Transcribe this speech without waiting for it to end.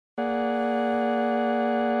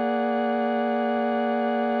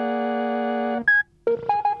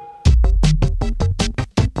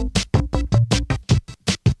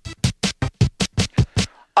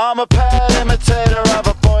I'm a pale imitator of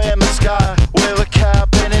a boy in the sky, with a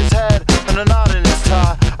cap in his head and a knot in his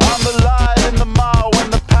tie. I'm the light in the mall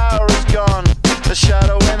when the power is gone, the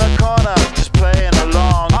shadow in the corner, just playing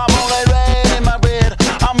along. I'm only red in my beard,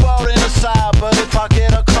 I'm rolling aside, but if I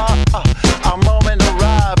get a car, I'm roaming the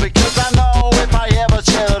ride, because I know if I ever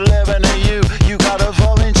share the living of you, you gotta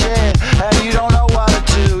volunteer, and you don't know what to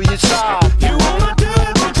do, you sigh. You wanna do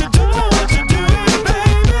it, but you don't know what you're doing,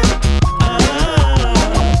 baby.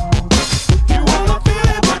 You wanna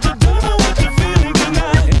feel it, but you don't know what you're feeling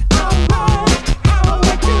tonight. I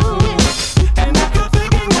wanna do it, and if you're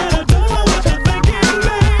thinking that I don't know what you're thinking,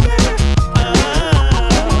 baby.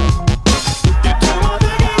 You do my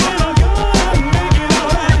thinking and I'm gonna make it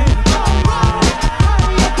alright.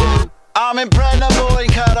 I'm impregnable,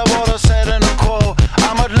 incredible, said in a quote.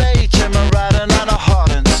 I'm a late Jim Radin and a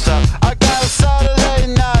heart and stuff. I got a Saturday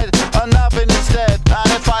night, nothing instead.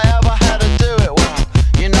 And if I ever had to do it, well,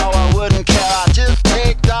 you know I wouldn't care. I just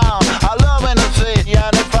take down. I love in the city,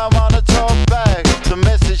 and if I wanna talk back, the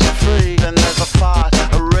message is free. Then there's a fight,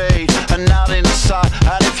 a raid, and out in the side.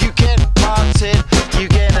 And if you get parted, you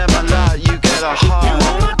get them a lot. You get a heart. You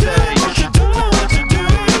wanna do it, but you don't know what you're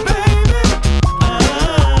doing, baby.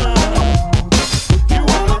 You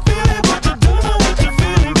wanna feel it, but you don't know what you're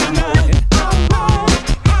feeling tonight.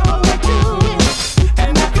 I wanna do it,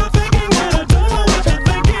 and if you're thinking that I don't know what you're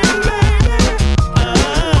thinking, baby.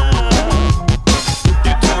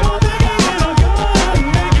 You do my thinking and I'm gonna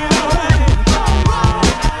make it alright.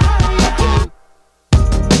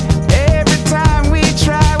 Every time we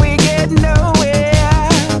try, we get nowhere.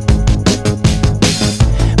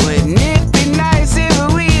 Wouldn't it be nice if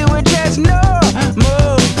we were just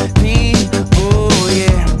normal people,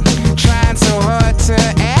 yeah? Trying so hard to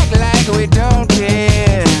act like we don't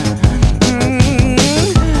care.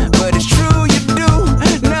 But it's true, you do,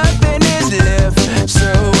 nothing is left. So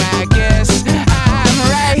I guess I'm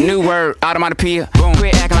right. New word, automatopoeia. Boom.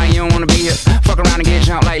 Quit acting like you don't wanna be here. Fuck around and get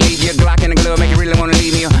jumped like leave your Glock in the glove, make you really wanna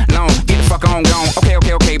leave me alone. Get the fuck on, gone.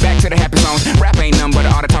 Okay, back to the happy songs. Rap ain't nothing but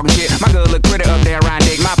the art of talking shit. My good look pretty up there, Ryan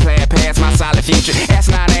Dig. My plaid past, my solid future.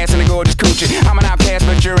 Asinine ass and a gorgeous coochie. I'm an outcast,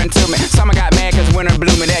 but you're into me. Summer got mad cause winter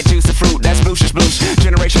blooming. That juicy fruit, that's blucious blues.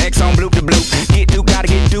 Generation X on bloop to bloop. Get duke, gotta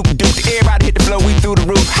get duke. Everybody hit the floor, we through the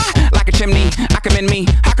roof. Ha! Like a chimney, I commend me.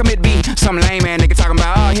 How come it be? Some lame man nigga talking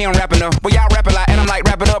about, oh, he don't rap enough. Well, y'all rap a lot, and I'm like,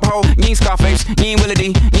 wrap it up, ho. You ain't Scarface, you ain't Willie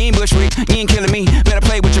D, you ain't Bushwick, you ain't killing me. Better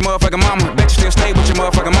play with your motherfucking mama. Bet you still stay with your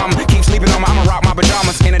motherfucking mama. Keep sleeping on me, I'ma rock my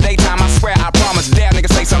pajamas. In the daytime, I swear, I promise. Dare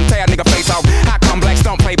nigga say something, tear a nigga face off. How come blacks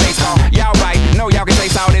don't play baseball? Y'all right, know y'all can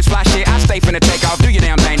taste all this fly shit. I stay finna take off. Do your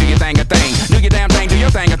damn thing, do your thing a thing. Do your damn thing, do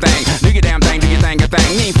your thing a thing. Do your damn thing, do your thing a thing.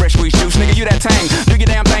 You ain't fresh squeeze juice, nigga, you that tang. Do your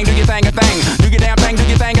damn thing, do your thing a thing. Do your damn thing, do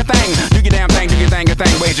your thing a thing. Do your damn thing, do your thing a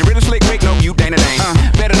thing. Wait, you really slick, Rick? Nope, you ain't a thing.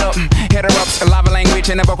 Bet it up, head her ups, a lava language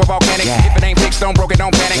and a vocal volcanic. If it ain't fixed, don't broke it,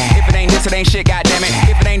 don't panic. If it ain't this, it ain't shit, goddammit.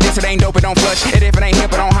 If it ain't this, it ain't dope, it don't flush. And if it ain't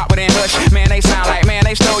hip, it don't hop within hush. Man, they sound like, man,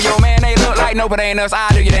 they stole your man, they look like, no, but ain't us. I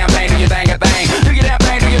do your damn thing, do your thing a thing. Do your damn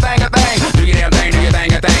thing, do your thing a thing. Do your damn thing, do your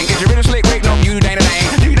thing a thing. If you really slick, Rick? Nope, you ain't a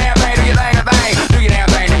thing. Do your damn thing, do your thing a thing. Do your damn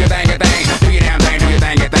thing, do your thing a thing. Do your damn thing, do your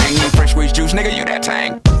thing a thing. You ain't fresh squeeze juice, nigga, you that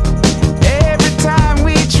tang. Every time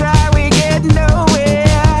we try, we get nowhere.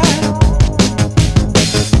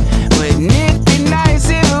 Wouldn't it be nice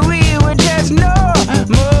if we were just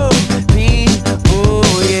normal people,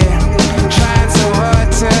 yeah? Trying so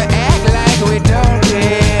hard to act like we don't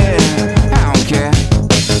care. I don't care.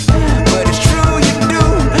 But it's true, you do,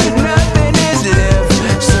 nothing is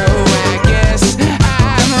left. So I guess I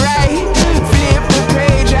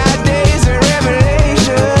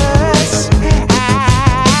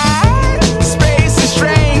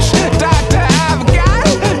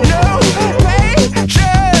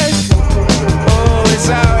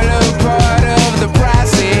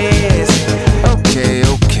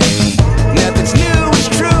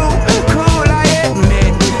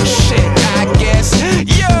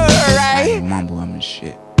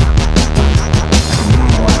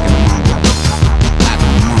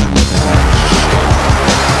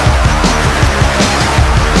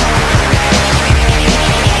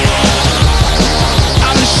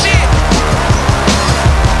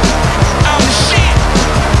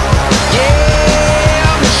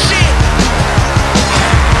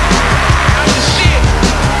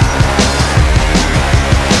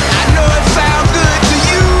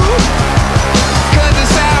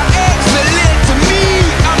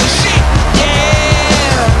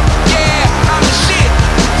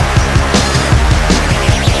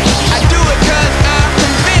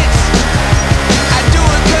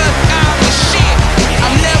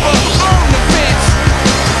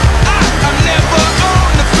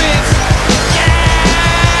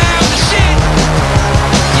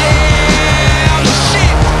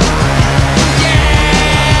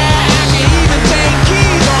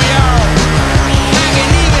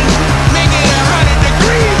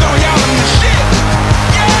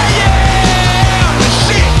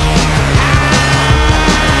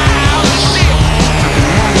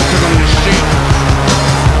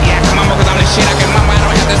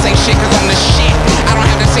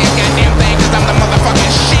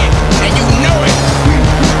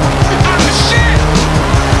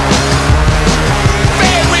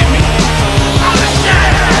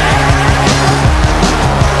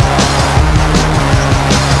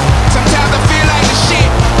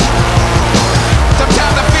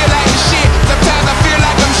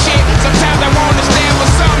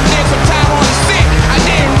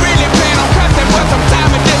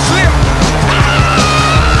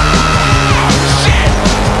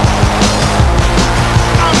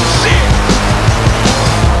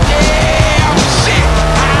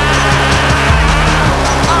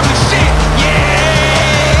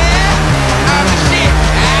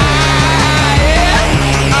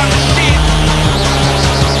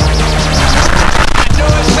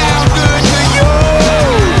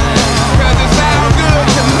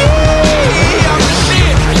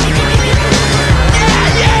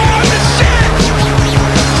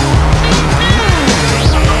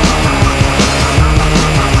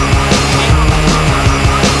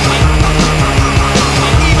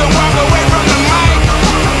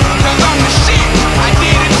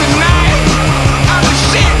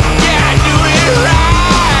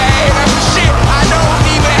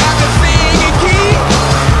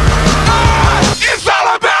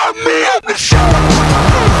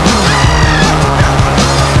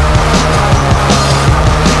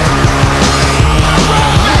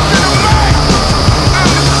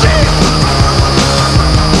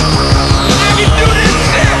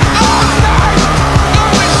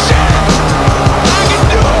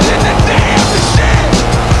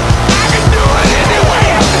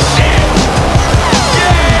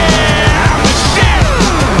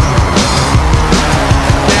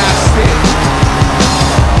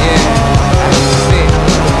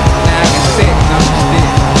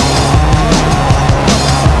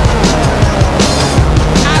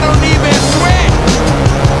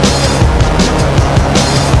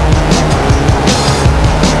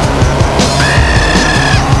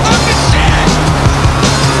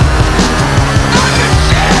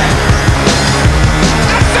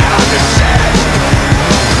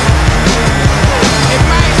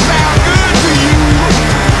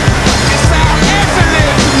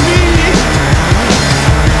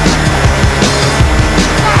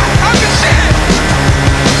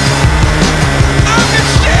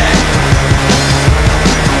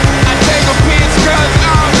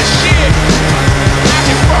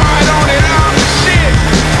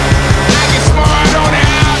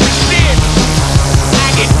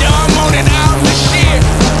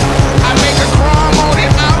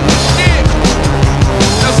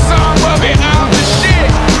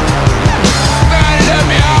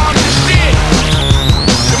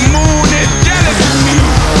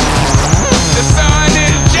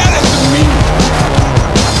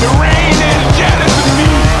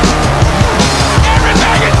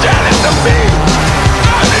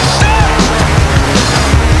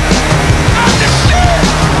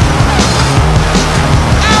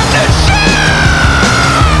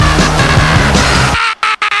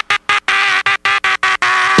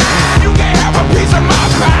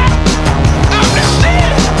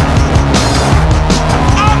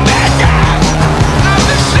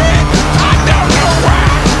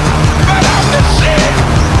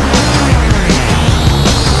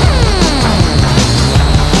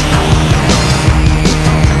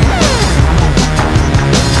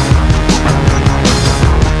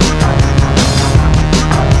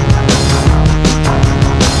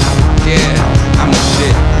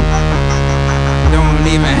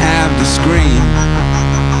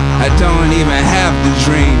a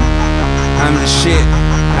dream. I'm the shit,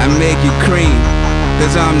 I make you cream,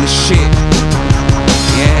 'cause I'm the shit.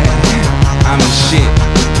 Yeah, I'm the shit.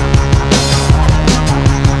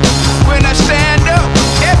 When I stand up,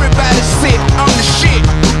 everybody sit on the shit.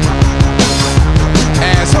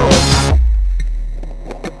 Asshole.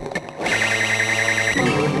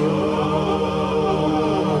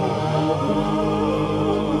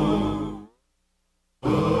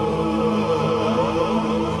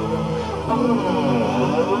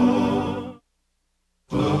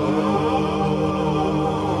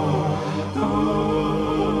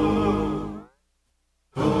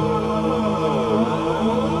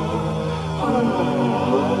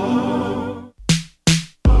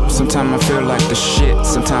 Sometimes I feel like the shit,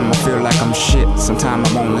 sometimes I feel like I'm shit. Sometimes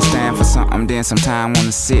I wanna stand for something, then sometimes I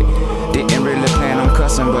wanna sit. Didn't really plan on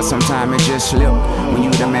cussing, but sometimes it just slip. When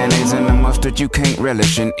you the mayonnaise and the mustard, you can't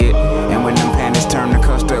relish in it. And when them panties turn to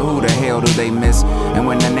custard, who the hell do they miss? And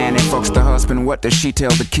when the nanny fucks the husband, what does she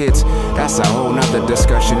tell the kids? That's a whole nother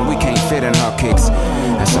discussion, we can't fit in her kicks.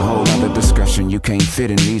 That's a whole nother discussion, you can't fit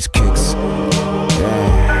in these kicks.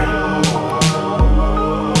 Yeah.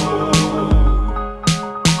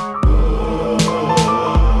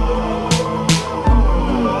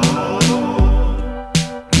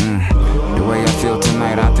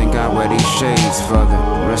 Shades for the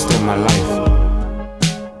rest of my life.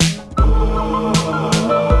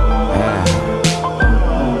 Yeah.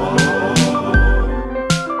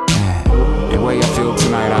 The way I feel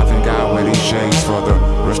tonight, I think I'll wear these shades for the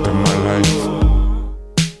rest of my life.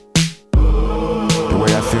 The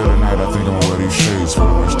way I feel tonight, I think I'm gonna wear these shades for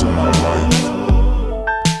the rest of my life.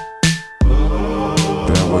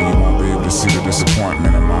 That way you won't be able to see the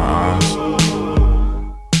disappointment in my